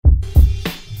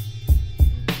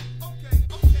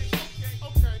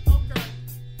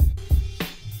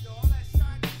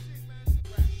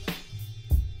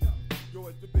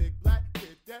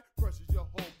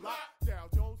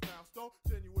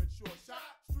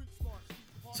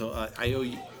So I owe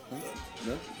you.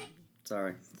 No?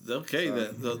 Sorry. Okay, Sorry.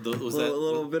 Was A that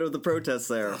little bit of the protest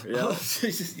there. Yeah.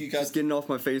 you guys Just getting off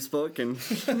my Facebook and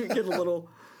getting a little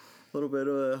bit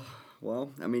of.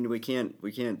 Well, I mean, we can't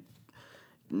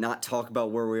not talk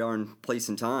about where we are in place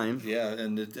and time. Yeah,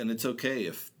 and it's okay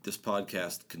if this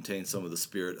podcast contains some of the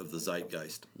spirit of the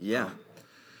zeitgeist. Yeah.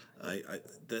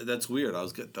 That's weird. I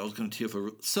was going to tee up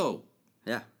so.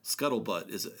 Yeah.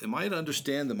 Scuttlebutt, am I to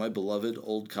understand that my beloved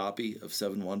old copy of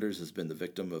Seven Wonders has been the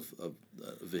victim of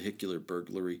vehicular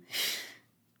burglary?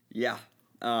 Yeah.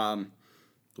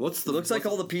 Looks like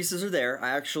all the pieces are there. I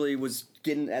actually was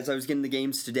as I was getting the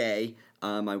games today,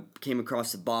 I came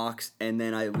across the box, and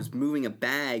then I was moving a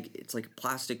bag. It's like a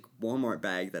plastic Walmart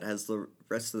bag that has the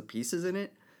rest of the pieces in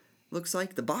it. Looks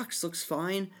like the box looks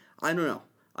fine. I don't know.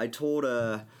 I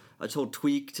told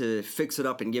Tweak to fix it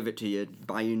up and give it to you,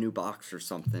 buy you a new box or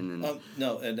something. And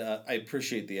I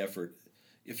appreciate the effort.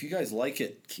 If you guys like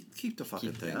it, keep the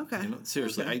fucking thing. Okay.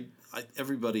 Seriously, okay. I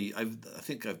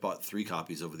think I've bought 3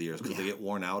 copies over the years because they get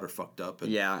worn out or fucked up.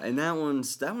 And, and that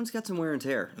one's got some wear and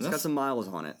tear. It's got some miles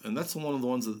on it. And that's one of the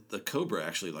ones that the Cobra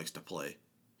actually likes to play.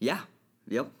 Yeah.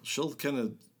 Yep. She'll kind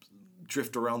of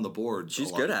drift around the board.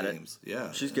 She's good at games. it.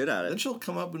 Yeah. She's good at it. Then she'll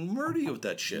come up and murder you with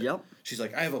that shit. Yep. She's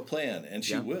like, I have a plan, and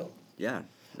she will. Yeah.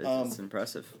 It's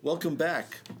impressive. Welcome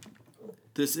back.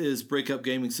 This is Breakup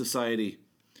Gaming Society.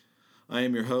 I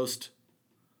am your host.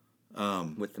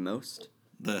 With the most.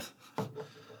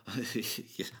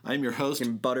 I'm your host. You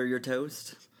can butter your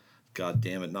toast. God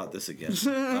damn it, not this again.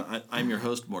 I'm your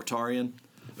host, Mortarian.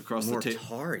 Across the table.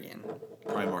 Mortarian.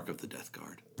 Primarch of the Death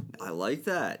Guard. I like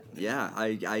that. Yeah,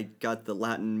 I got the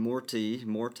Latin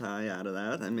morti out of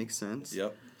that. That makes sense.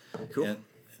 Yep. Cool. And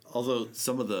although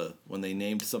when they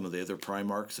named some of the other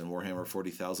Primarchs in Warhammer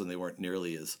 40,000, they weren't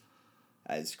nearly as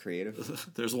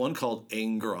creative. There's one called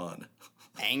Angron.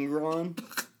 Angron?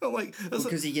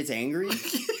 Because he gets angry?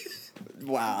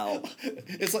 Wow.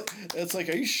 It's like,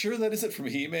 are you sure that isn't from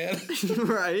He-Man?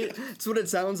 Right? That's what it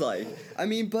sounds like. I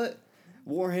mean, but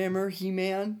Warhammer,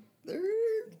 He-Man, they're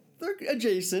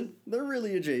adjacent. They're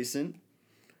really adjacent.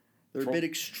 They're a bit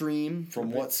extreme.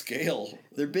 From what scale?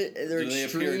 They're Do extreme. they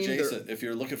appear adjacent if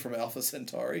you're looking from Alpha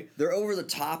Centauri? They're over the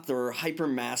top. They're hyper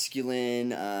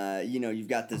masculine. You've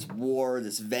got this war,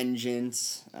 this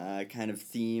vengeance kind of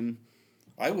theme.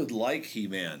 I would like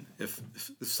He-Man if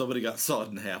somebody got sawed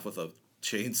in half with a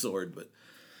chainsword, but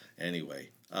anyway.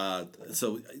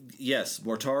 So yes,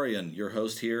 Mortarian, your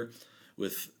host here,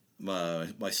 with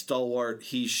my stalwart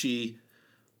he she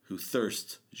who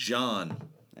thirsts, Jean.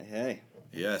 Hey.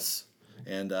 Yes,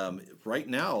 and right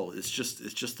now it's just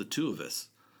the two of us.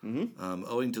 Mm-hmm.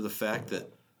 Owing to the fact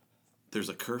that there's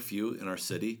a curfew in our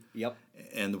city. Yep.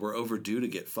 And we're overdue to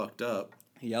get fucked up.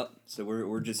 Yep. So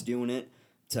we're just doing it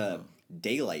to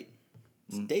daylight.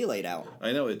 It's daylight out.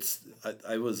 I know it's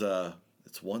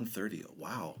 1:30.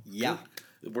 Wow. Yeah.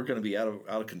 We're going to be out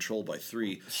of control by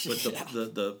 3. But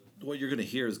the what you're going to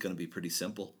hear is going to be pretty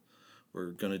simple.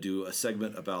 We're going to do a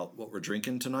segment about what we're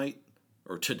drinking tonight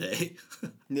or today.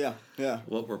 Yeah.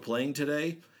 What we're playing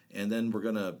today, and then we're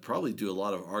going to probably do a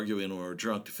lot of arguing when we're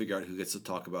drunk to figure out who gets to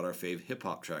talk about our fave hip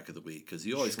hop track of the week, because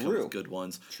you always come with good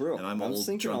ones. True. And I'm old,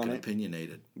 drunk, and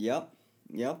opinionated. Yep.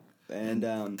 And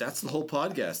that's the whole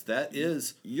podcast. That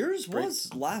is yours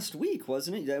was last week,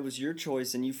 wasn't it? That was your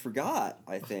choice, and you forgot,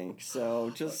 I think. So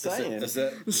just saying. Is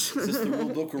this the rule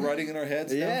book we're writing in our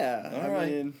heads now? Yeah. All right.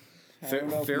 Mean, fair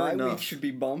my enough. week should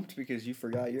be bumped because you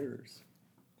forgot yours.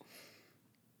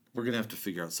 We're gonna have to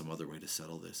figure out some other way to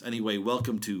settle this. Anyway,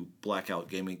 welcome to Blackout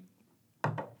Gaming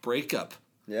Breakup.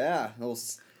 Yeah, little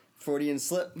Freudian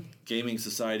slip. Gaming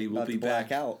Society will be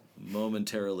back out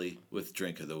momentarily with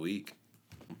Drink of the Week.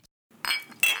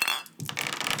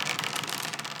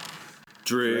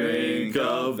 Drink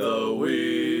of the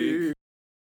Week.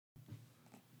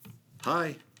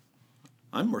 Hi,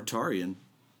 I'm Mortarian.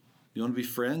 You want to be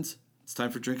friends? It's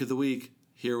time for Drink of the Week.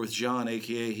 Here with John,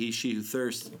 a.k.a. He, She Who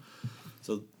Thirsts.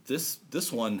 So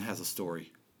this one has a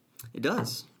story. It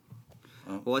does.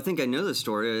 Well, I think I know the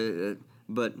story,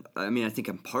 but I mean, I think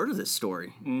I'm part of this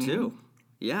story, too.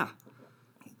 Yeah.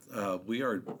 We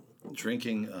are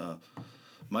drinking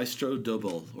Maestro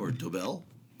Dobel, or Dobel?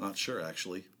 Not sure,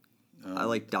 actually. I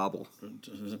like Dobble.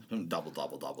 Dobble.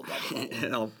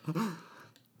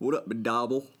 What up,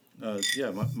 Dobble?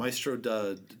 Yeah, Maestro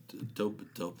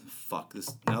fuck this.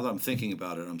 Now that I'm thinking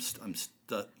about it, I'm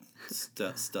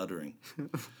stuttering.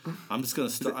 I'm just gonna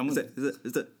Is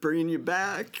that bringing you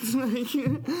back?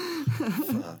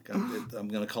 Fuck. I'm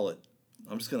gonna call it.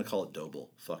 I'm just gonna call it Dobel.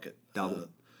 Fuck it. Dobble.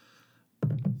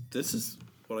 This is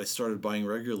what I started buying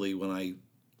regularly when I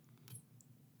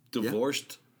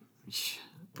divorced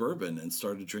bourbon and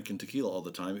started drinking tequila all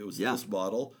the time. It was Yeah. this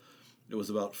bottle. It was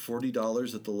about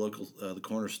 $40 at the local the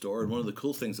corner store, and one of the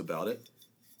cool things about it.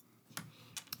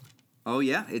 Oh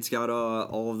yeah, it's got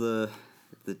all of the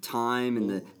time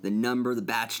and the number, the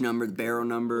batch number, the barrel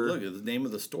number. Look, the name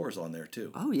of the store's on there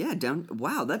too. Oh yeah,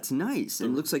 wow, that's nice.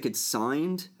 And it looks like it's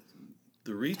signed.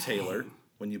 The retailer,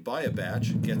 when you buy a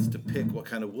batch, gets to pick what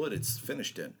kind of wood it's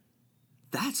finished in.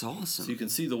 That's awesome. So you can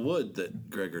see the wood that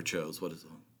Gregor chose. What is it?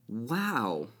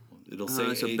 Wow. It'll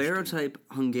say So aged. barotype,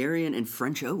 Hungarian, and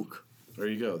French oak. There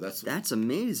you go. That's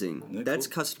amazing. Isn't that That's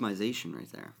cool? customization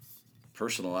right there.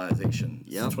 personalization.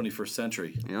 It's Yep. the 21st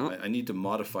century. Yep. I need to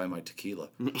modify my tequila.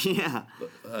 Yeah.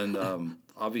 And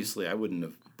obviously, I wouldn't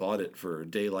have bought it for a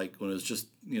day like when it was just,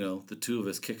 the two of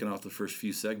us kicking off the first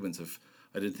few segments if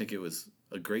I didn't think it was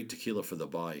a great tequila for the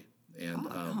buy. And No,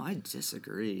 I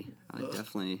disagree.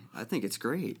 I think it's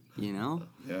great, yeah.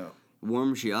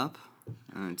 Warms you up.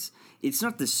 It's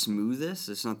not the smoothest,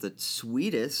 it's not the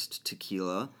sweetest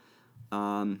tequila,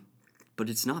 but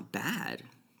it's not bad.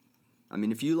 I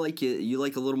mean, if you like it, you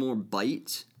like a little more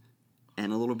bite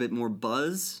and a little bit more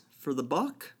buzz for the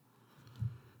buck,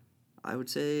 I would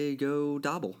say go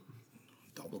double.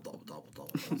 Double.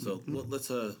 So let's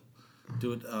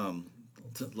do it.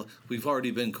 We've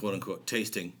already been quote unquote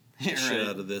tasting the shit Right.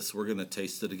 out of this. We're gonna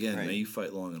taste it again. Right. May you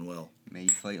fight long and well. May you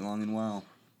fight long and well.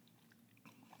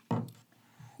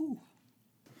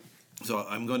 So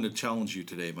I'm going to challenge you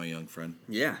today, my young friend.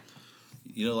 Yeah.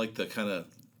 Like the kind of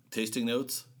tasting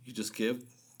notes you just gave?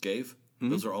 Mm-hmm.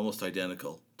 Those are almost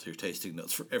identical to your tasting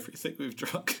notes for everything we've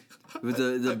drunk. With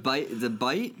the bite.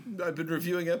 I've been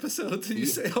reviewing episodes and you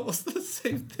say almost the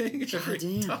same thing every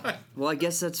time. Well, I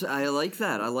guess I like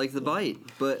that. I like the bite.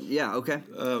 But yeah, okay.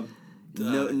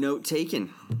 Note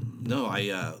taken. No,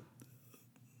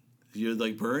 you're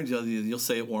like burned. You'll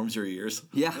say it warms your ears.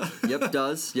 Yeah. Yep.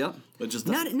 Does. Yep. But just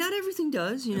not everything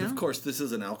does. And of course, this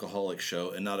is an alcoholic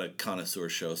show and not a connoisseur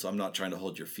show, so I'm not trying to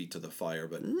hold your feet to the fire.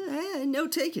 But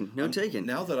Note taken. Note taken.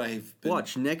 now that I've been,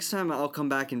 Watch, next time I'll come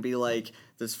back and be like,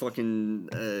 this fucking,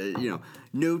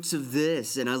 notes of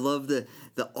this, and I love the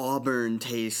auburn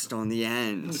taste on the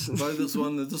end. by this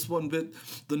one bit,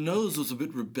 the nose was a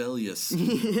bit rebellious.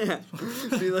 Yeah.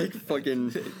 Be like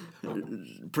fucking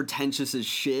pretentious as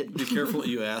shit. Be careful what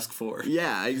you ask for.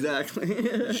 Yeah,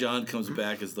 exactly. John comes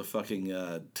back as the fucking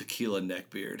tequila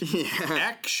neckbeard. Yeah.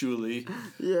 Actually,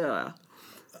 Yeah.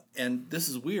 and this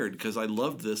is weird because I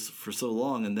loved this for so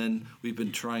long, and then we've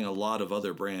been trying a lot of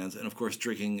other brands, and of course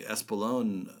drinking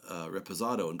Espolón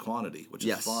Reposado in quantity, which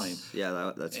is fine.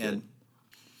 Yeah, that's And good.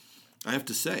 I have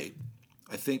to say,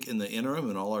 I think in the interim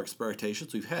and all our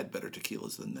experimentations, we've had better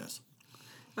tequilas than this.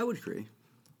 I would agree.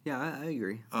 Yeah, I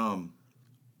agree. I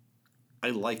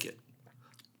like it.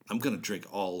 I'm gonna drink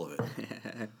all of it,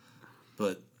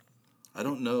 but I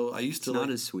don't know. I used to Not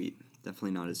like, as sweet.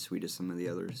 Definitely not as sweet as some of the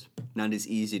others. Not as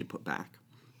easy to put back.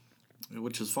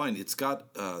 which is fine. It's got.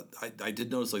 I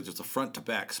did notice like there's a front to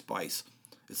back spice.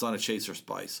 It's not a chaser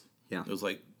spice. Yeah. It was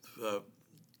like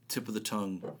tip of the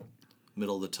tongue,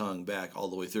 middle of the tongue, back all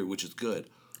the way through, which is good.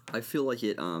 I feel like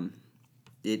it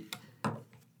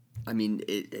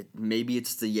maybe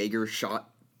it's the Jaeger shot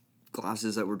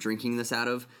glasses that we're drinking this out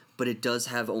of, but it does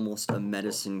have almost a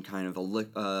medicine kind of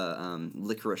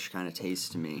licorice kind of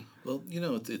taste to me. Well,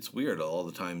 it's weird. All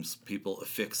the times people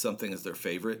affix something as their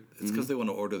favorite. It's because they want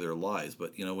to order their lies.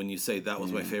 But when you say that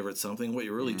was my favorite something, what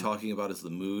you're really talking about is the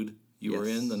mood you were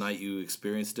in the night you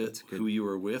experienced it, who you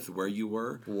were with, where you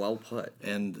were. Well put.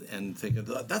 And thinking,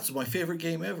 that's my favorite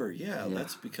game ever. Yeah,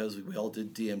 that's because we all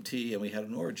did DMT and we had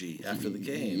an orgy after the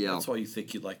game. Yeah. That's why you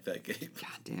think you like that game.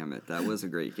 God damn it, that was a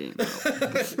great game, though.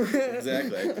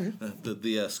 Exactly.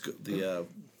 The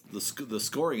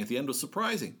scoring at the end was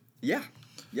surprising. Yeah.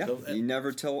 So, You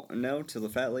never know till the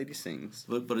fat lady sings.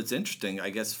 But it's interesting,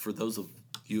 I guess, for those of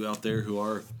you out there who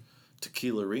are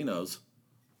tequilarinos,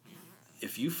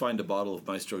 if you find a bottle of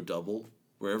Maestro Double,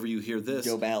 wherever you hear this...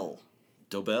 Dobell.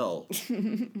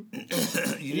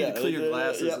 You need to clear your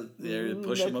glasses there and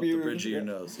push them up the bridge of your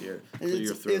nose. Here, clear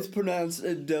your throat. It's pronounced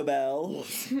Dobell.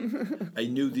 I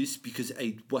know this because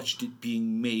I watched it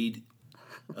being made.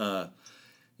 And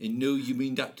no, you may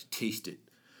not taste it.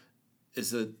 Is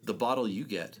the bottle you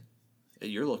get at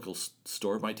your local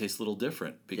store might taste a little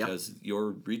different because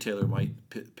your retailer might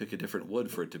pick a different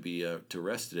wood for it to be to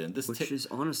rest it in. Which is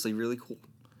honestly really cool.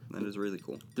 That is really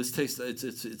cool. This taste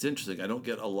it's interesting. I don't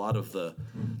get a lot of the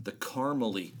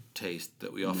caramely taste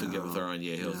that we often get with our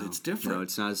añejos. No. It's different. No,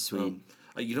 it's not as sweet.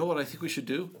 You know what I think we should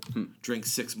do? Drink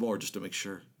 6 more just to make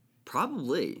sure.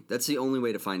 Probably. That's the only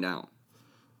way to find out.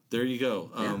 There you go.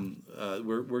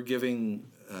 We're giving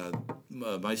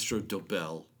Maestro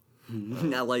Dobell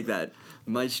I like that.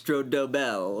 Maestro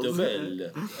Dobell.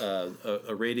 Dobell.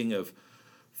 A rating of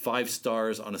 5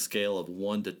 stars on a scale of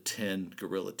 1 to 10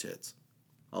 gorilla tits.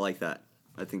 I like that.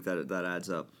 I think that adds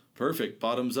up. Perfect.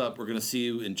 Bottoms up. We're going to see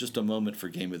you in just a moment for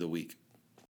Game of the Week.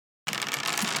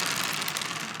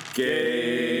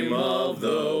 Game of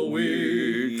the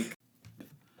Week.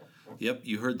 Yep,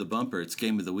 you heard the bumper. It's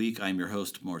Game of the Week. I'm your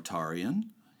host, Mortarian.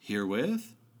 Here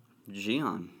with...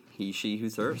 Gian. He, she who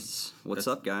thirsts. What's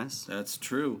up, guys? That's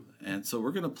true. And so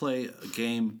we're going to play a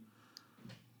game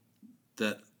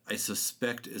that I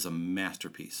suspect is a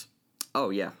masterpiece. Oh,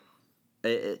 yeah.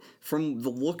 From the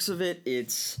looks of it,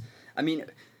 it's... I mean,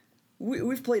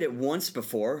 we've played it once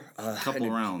before. A couple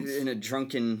rounds. In a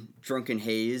drunken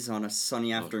haze on a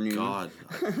sunny afternoon. God,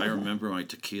 I remember my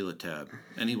tequila tab.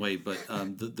 Anyway, but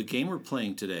the game we're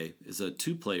playing today is a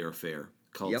 2-player affair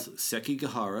called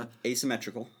Sekigahara.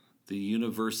 Asymmetrical. It's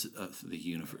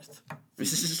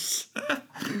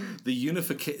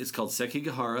called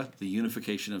Sekigahara, the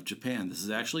Unification of Japan. This is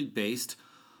actually based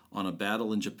on a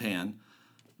battle in Japan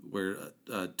where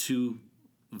 2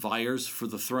 vyers for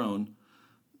the throne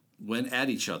went at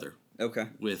each other. Okay.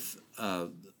 With a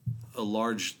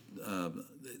large,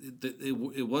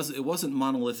 it wasn't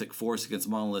monolithic force against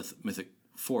monolithic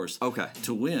force. Okay.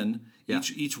 To win,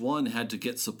 each one had to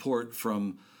get support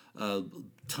from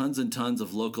tons and tons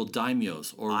of local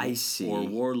daimyos or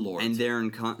warlords. And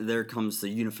there comes the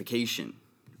unification.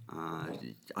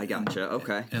 I gotcha.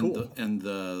 Okay. And cool.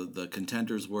 The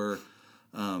contenders were,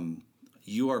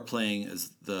 you are playing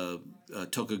as the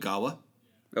Tokugawa.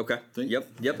 Okay. Yep.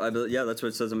 That's what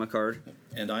it says on my card.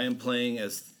 And I am playing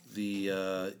as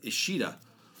the Ishida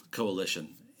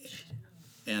coalition.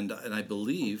 And I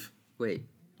believe. Wait.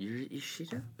 You're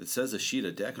Ishida? It says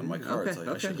Ishida deck on my cards.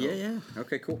 Okay. Yeah.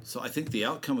 Okay, cool. So I think the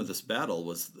outcome of this battle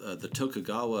was the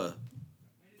Tokugawa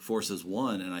forces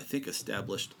won, and I think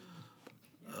established...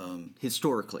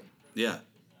 historically. Yeah.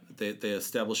 They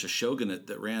established a shogunate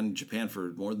that ran Japan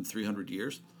for more than 300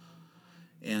 years.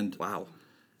 And wow.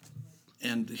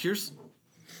 And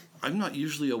I'm not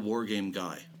usually a war game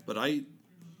guy, but I,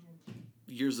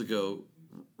 years ago,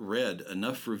 read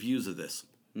enough reviews of this.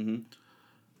 Mm-hmm.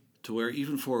 To where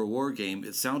even for a war game,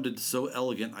 it sounded so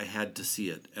elegant I had to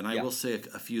see it. And I will say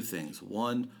a few things.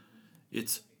 One,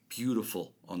 it's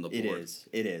beautiful on the board.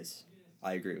 It is.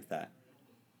 I agree with that.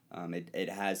 It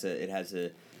has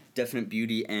a definite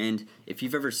beauty, and if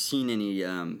you've ever seen any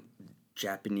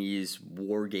Japanese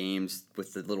war games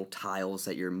with the little tiles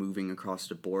that you're moving across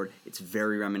the board, it's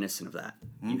very reminiscent of that.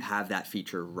 You have that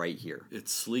feature right here.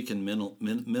 It's sleek and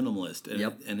minimalist, and,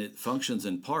 and it functions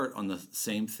in part on the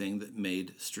same thing that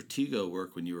made Stratego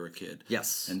work when you were a kid.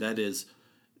 Yes. And that is,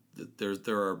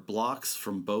 there are blocks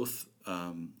from both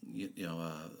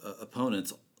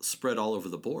opponents spread all over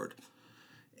the board.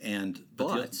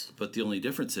 But the only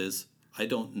difference is, I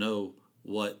don't know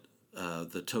what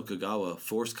the Tokugawa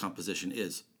force composition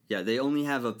is. Yeah, they only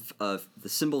have the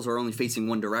symbols are only facing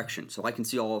one direction, so I can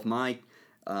see all of my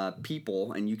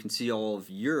people, and you can see all of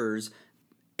yours,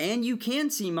 and you can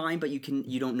see mine, but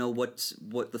you don't know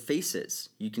what the face is.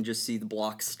 You can just see the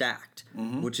blocks stacked,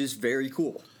 which is very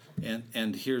cool.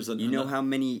 And here's you know how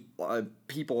many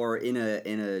people are in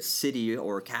a city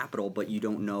or a capital, but you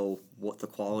don't know what the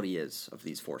quality is of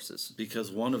these forces.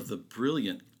 Because one of the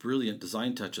brilliant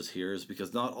design touches here is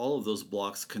because not all of those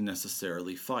blocks can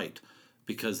necessarily fight,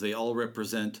 because they all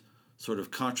represent sort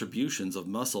of contributions of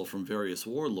muscle from various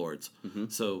warlords. Mm-hmm.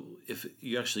 So if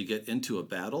you actually get into a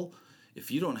battle,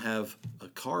 if you don't have a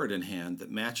card in hand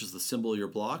that matches the symbol of your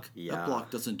block, that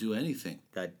block doesn't do anything.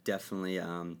 That definitely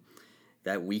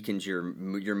that weakens your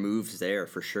moves there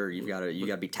for sure. You got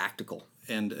to be tactical.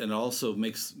 And it also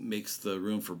makes the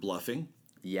room for bluffing.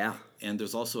 Yeah. And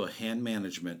there's also a hand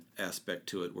management aspect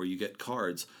to it where you get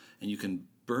cards and you can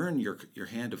burn your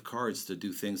hand of cards to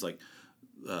do things like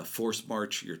force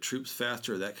march your troops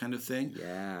faster, that kind of thing.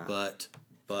 Yeah. But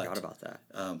forgot about that.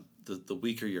 The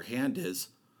weaker your hand is,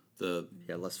 the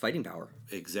less fighting power.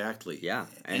 Exactly. Yeah.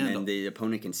 And the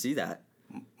opponent can see that.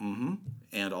 Mm-hmm.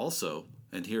 And also,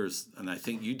 and I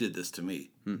think you did this to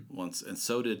me once, and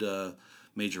so did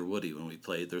Major Woody when we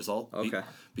played.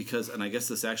 Because and I guess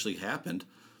this actually happened.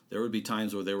 There would be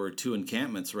times where there were 2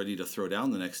 encampments ready to throw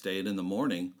down the next day, and in the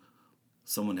morning,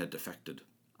 someone had defected.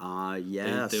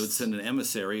 Yes. They would send an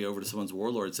emissary over to someone's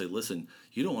warlord and say, "Listen,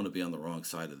 you don't want to be on the wrong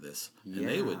side of this," and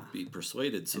they would be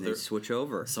persuaded. So they switch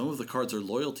over. Some of the cards are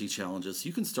loyalty challenges.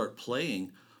 You can start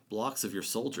playing blocks of your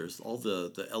soldiers, all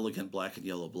the elegant black and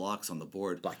yellow blocks on the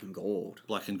board. Black and gold.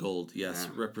 Black and gold, yes,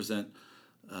 represent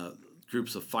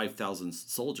groups of 5,000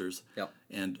 soldiers. Yep.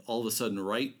 And all of a sudden,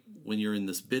 right when you're in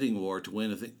this bidding war to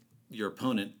win your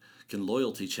opponent can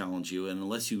loyalty challenge you, and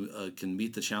unless you can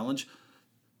meet the challenge,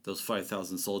 those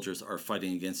 5,000 soldiers are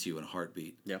fighting against you in a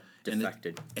heartbeat. Yeah,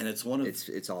 defected. And it's one of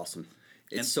it's awesome.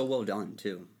 It's so well done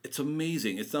too. It's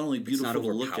amazing. It's not only beautiful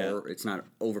to look at. It's not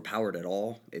overpowered at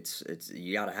all. It's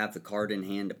you got to have the card in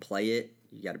hand to play it.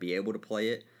 You got to be able to play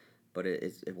it, but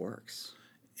it works.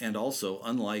 And also,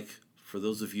 unlike for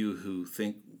those of you who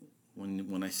think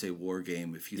when I say war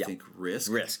game, if you think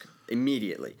Risk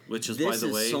immediately, which is this by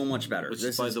the way so much better. Which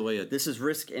is by the way, this is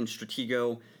Risk and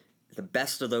Stratego, the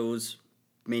best of those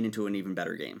made into an even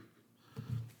better game.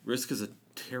 Risk is a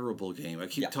terrible game. I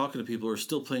keep talking to people who are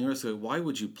still playing Risk. Like, why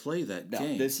would you play that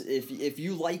game? If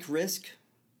you like Risk,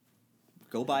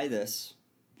 go buy this,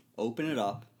 open it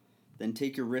up, then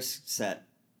take your Risk set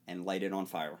and light it on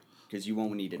fire because you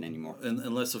won't need it anymore.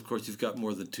 Unless, of course, you've got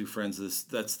more than 2 friends. This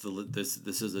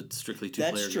is a strictly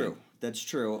 2-player That's true. game. That's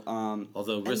true.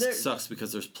 Although Risk sucks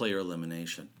because there's player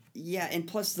elimination. Yeah, and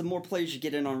plus the more players you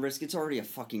get in on Risk, it's already a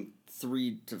fucking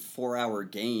 3 to 4 hour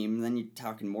game. Then you're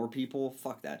talking more people.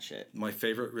 Fuck that shit. My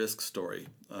favorite Risk story.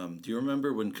 Do you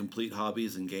remember when Complete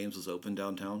Hobbies and Games was open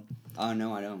downtown? Oh,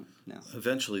 no, I don't. No.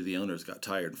 Eventually, the owners got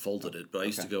tired and folded it. But I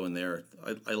used to go in there.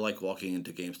 I like walking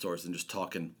into game stores and just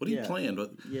talking. What are you playing?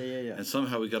 Yeah. And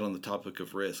somehow we got on the topic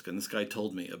of Risk, and this guy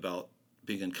told me about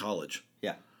being in college.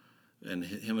 Yeah. And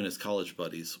him and his college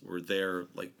buddies were there,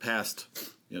 like past,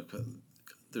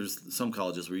 there's some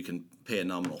colleges where you can pay a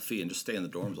nominal fee and just stay in the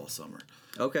dorms all summer.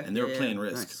 Okay. And they were playing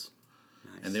Risk. Nice.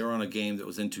 And they were on a game that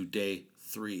was into day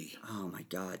 3. Oh my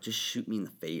God! Just shoot me in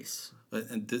the face.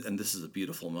 And this is a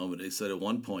beautiful moment. They said at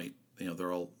one point,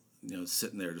 they're all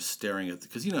sitting there just staring at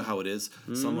because you know how it is.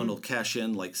 Mm-hmm. Someone will cash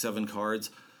in like 7 cards.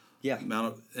 Yeah.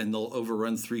 And they'll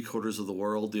overrun 3/4 of the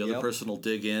world. The other person will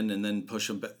dig in and then push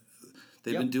them back.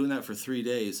 They've been doing that for 3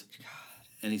 days. God.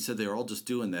 And he said they were all just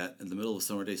doing that in the middle of a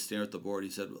summer day, staring at the board. He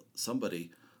said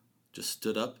somebody just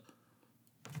stood up,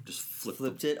 just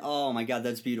flipped it. Oh my God,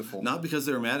 that's beautiful. Not because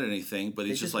they were mad at anything, but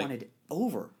he's just like wanted it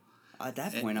over. At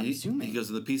that point, I'm assuming. He goes,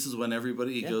 the pieces went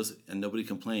everybody. He goes, and nobody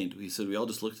complained. He said, we all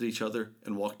just looked at each other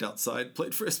and walked outside,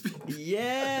 played Frisbee.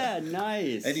 Yeah,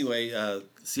 nice. Anyway,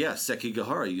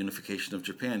 Sekigahara, Unification of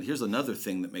Japan. Here's another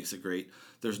thing that makes it great.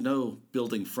 There's no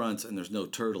building fronts and there's no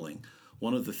turtling.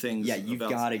 One of the things... Yeah, you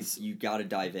gotta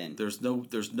dive in. There's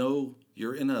no...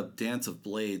 You're in a dance of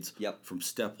blades from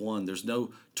step 1. There's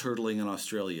no turtling in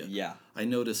Australia. Yeah. I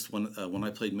noticed when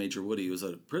I played Major Woody, it was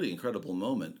a pretty incredible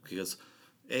moment because...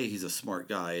 A, he's a smart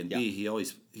guy, and B,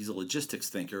 he's a logistics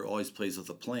thinker, always plays with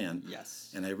a plan.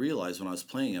 Yes. And I realized when I was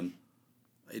playing him,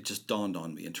 it just dawned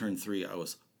on me. In turn 3, I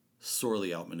was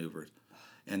sorely outmaneuvered.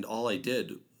 And all I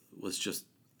did was just,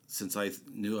 since I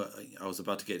knew I was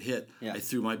about to get hit, I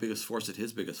threw my biggest force at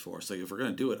his biggest force. Like, if we're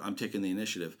going to do it, I'm taking the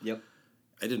initiative. Yep.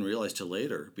 I didn't realize till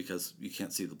later, because you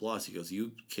can't see the boss. He goes,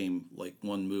 you came like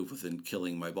 1 move within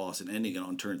killing my boss and ending it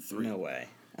on turn 3. No way.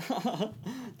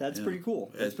 That's pretty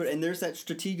cool. And there's that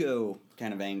Stratego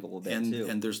kind of angle of it too.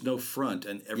 And there's no front,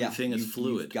 and everything is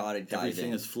fluid. You've got to dive everything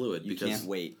in. is fluid you because can't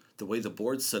wait. The way the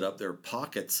board's set up, there are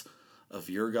pockets of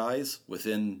your guys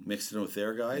mixed in with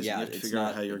their guys. Yeah, and you have to figure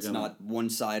out how you're going to... It's not one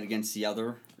side against the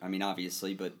other. I mean,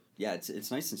 obviously, but yeah,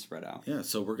 it's nice and spread out. Yeah,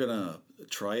 so we're going to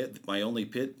try it. My only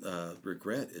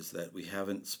regret is that we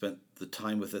haven't spent the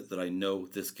time with it that I know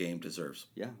this game deserves.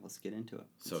 Yeah, let's get into it.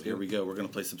 So here we go. We're going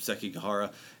to play some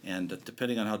Sekigahara, and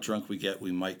depending on how drunk we get,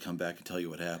 we might come back and tell you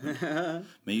what happened.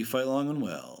 May you fight long and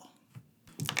well.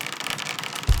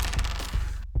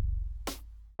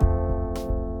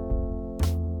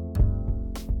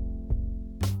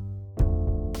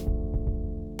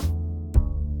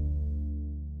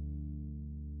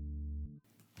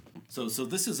 So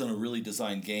this isn't a really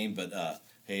designed game, but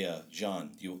hey, John,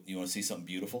 you want to see something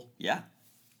beautiful? Yeah.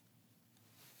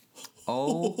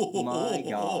 Oh my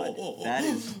God,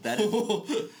 that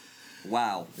is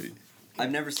wow.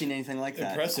 I've never seen anything like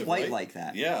that. Impressive, quite right? like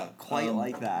that. Yeah, quite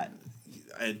like that.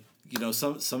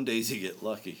 Some days you get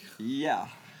lucky. Yeah.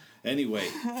 Anyway,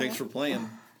 thanks for playing.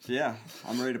 Yeah,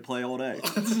 I'm ready to play all day.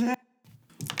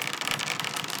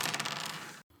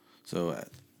 So,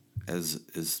 as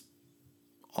is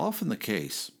often the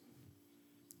case,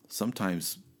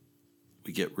 sometimes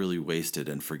we get really wasted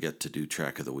and forget to do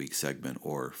Track of the Week segment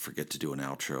or forget to do an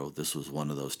outro. This was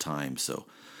one of those times. So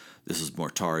this is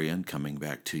Mortarian coming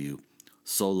back to you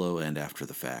solo and after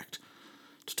the fact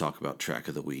to talk about Track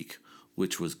of the Week,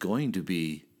 which was going to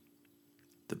be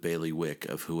the bailiwick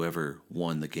of whoever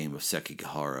won the game of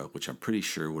Sekigahara, which I'm pretty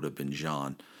sure would have been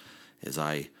Jean, as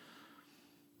I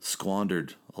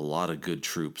squandered a lot of good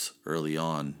troops early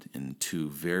on in 2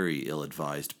 very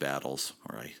ill-advised battles,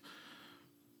 where I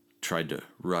tried to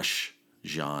rush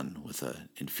Jean with an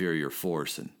inferior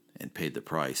force and paid the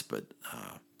price, but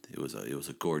it was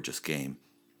a gorgeous game.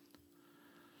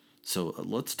 So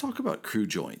let's talk about crew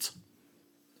joints.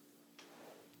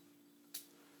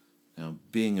 Now,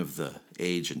 being of the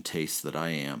age and taste that I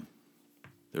am,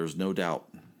 there's no doubt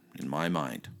in my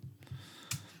mind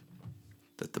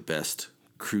that the best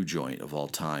crew joint of all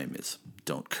time is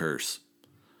Don't Curse.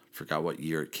 Forgot what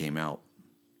year it came out.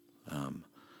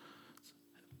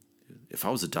 If I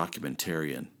was a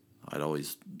documentarian, I'd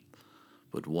always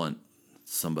would want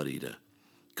somebody to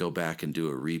go back and do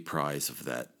a reprise of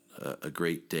that A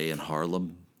Great Day in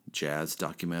Harlem jazz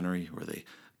documentary where they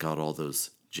got all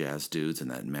those jazz dudes in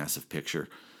that massive picture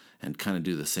and kind of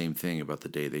do the same thing about the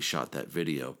day they shot that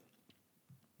video.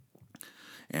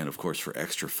 And of course, for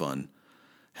extra fun,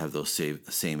 have those same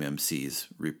MCs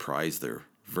reprise their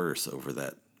verse over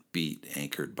that beat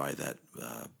anchored by that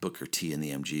Booker T and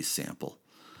the MG sample.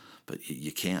 But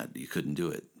you can't. You couldn't do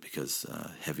it because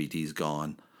Heavy D's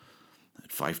gone.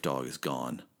 Phife Dawg is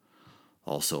gone.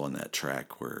 Also on that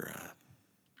track were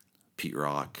Pete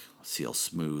Rock, CL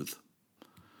Smooth,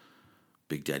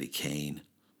 Big Daddy Kane,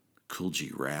 Kool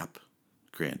G Rap,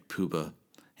 Grand Puba,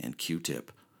 and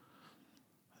Q-Tip.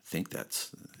 I think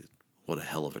that's what a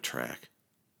hell of a track.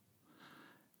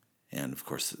 And of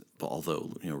course,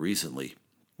 although recently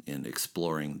in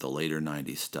exploring the later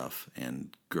 '90s stuff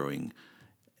and growing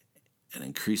an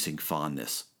increasing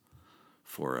fondness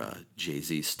for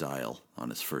Jay-Z style on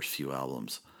his first few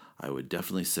albums, I would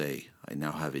definitely say I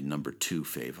now have a number 2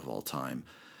 fave of all time,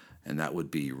 and that would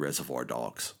be Reservoir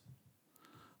Dogs.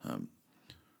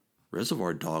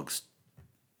 Reservoir Dogs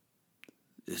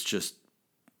is just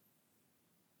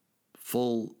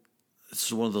full.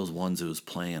 It's one of those ones that was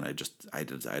playing. I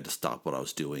had to stop what I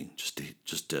was doing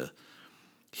just to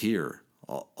hear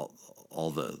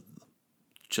all the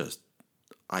just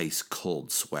ice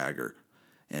cold swagger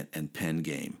and pen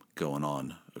game going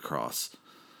on across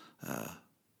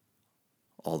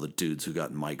all the dudes who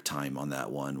got mic time on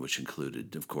that one, which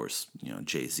included, of course,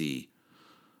 Jay-Z,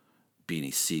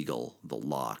 Beanie Siegel, The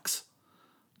Lox,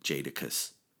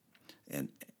 Jadakiss, and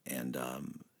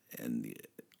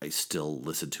I still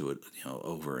listen to it,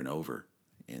 over and over,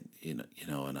 and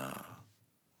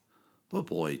oh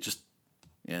boy, just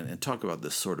and talk about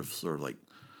this sort of like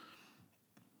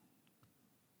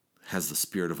has the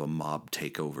spirit of a mob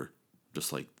takeover,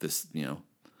 just like this,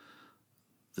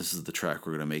 This is the track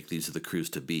we're going to make. These are the crews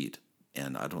to beat.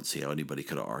 And I don't see how anybody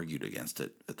could have argued against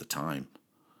it at the time.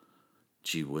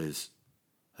 Gee whiz.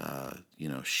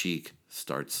 Chic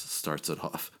starts it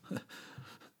off.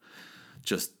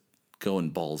 Just going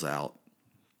balls out,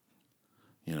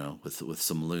 with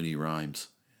some loony rhymes,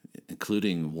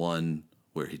 including one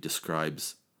where he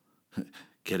describes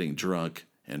getting drunk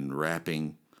and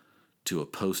rapping to a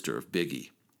poster of Biggie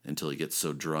until he gets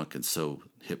so drunk and so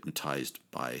hypnotized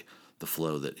by the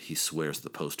flow that he swears the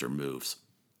poster moves.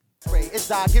 As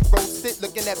I get roasted,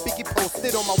 looking at Biggie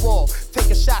posted on my wall.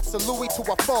 Taking shots of Louis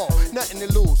till I fall. Nothing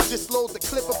to lose. Just load the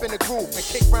clip up in the groove and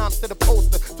kick rhymes to the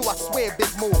poster till I swear big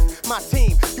move. My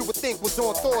team, you would think was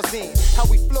on Thor's end. How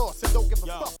we floss and don't give a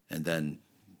fuck. And then,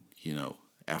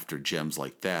 after gems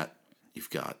like that, you've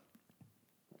got,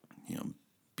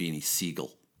 Beanie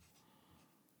Siegel.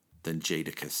 Then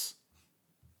Jadakiss.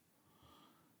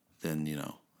 Then,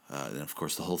 and of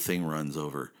course the whole thing runs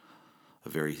over a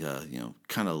very,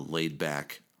 kind of laid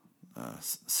back,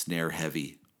 snare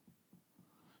heavy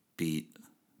beat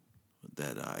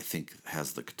that I think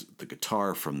has the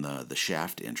guitar from the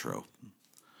Shaft intro,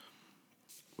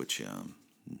 which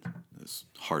is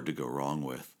hard to go wrong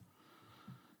with.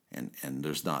 And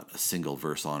there's not a single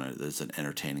verse on it that's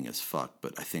entertaining as fuck,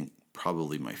 but I think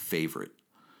probably my favorite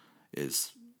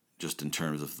is just in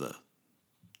terms of the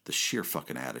sheer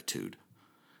fucking attitude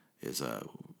is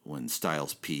when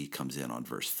Styles P comes in on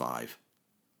verse 5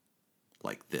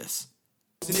 like this.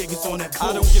 Niggas on that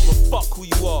I don't give a fuck who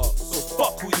you are, so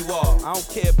fuck who you are. I don't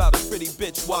care about a pretty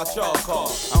bitch, watch your car.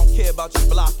 I don't care about your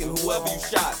block and whoever you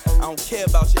shot. I don't care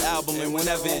about your album and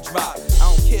whenever it drop.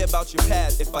 I don't care about your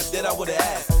past, if I did I would've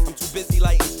asked. I'm too busy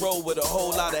lighting throw with a whole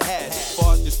lot of hash. As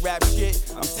far as this rap shit,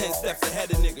 I'm 10 steps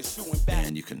ahead of niggas shooting back.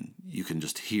 And you can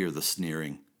just hear the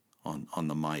sneering on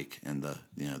the mic and the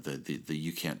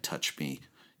you can't touch me,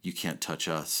 you can't touch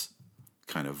us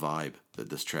kind of vibe that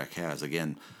this track has.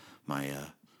 Again,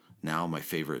 my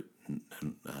favorite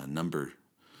number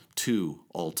 2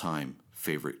 all-time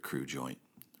favorite crew joint,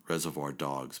 Reservoir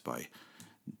Dogs by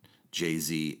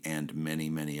Jay-Z and many,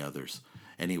 many others.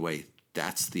 Anyway,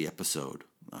 that's the episode.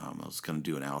 I was going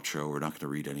to do an outro. We're not going to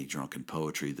read any drunken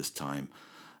poetry this time.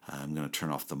 I'm going to turn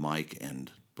off the mic,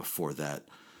 and before that,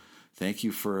 thank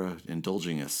you for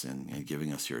indulging us and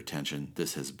giving us your attention.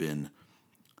 This has been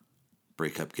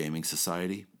Breakup Gaming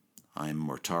Society. I'm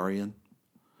Mortarian.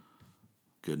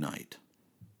 Good night.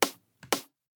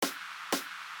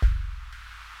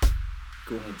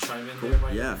 Cool. Want to chime in Cool. there,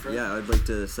 my Yeah, friend? yeah. I'd like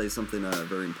to say something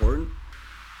very important.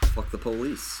 Fuck the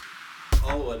police.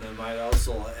 Oh, and I might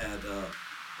also add,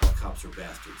 all cops are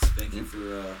bastards. Thank you for,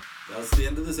 that was the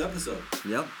end of this episode.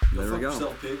 Yep. Go There fuck we go.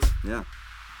 yourself, pigs. Yeah.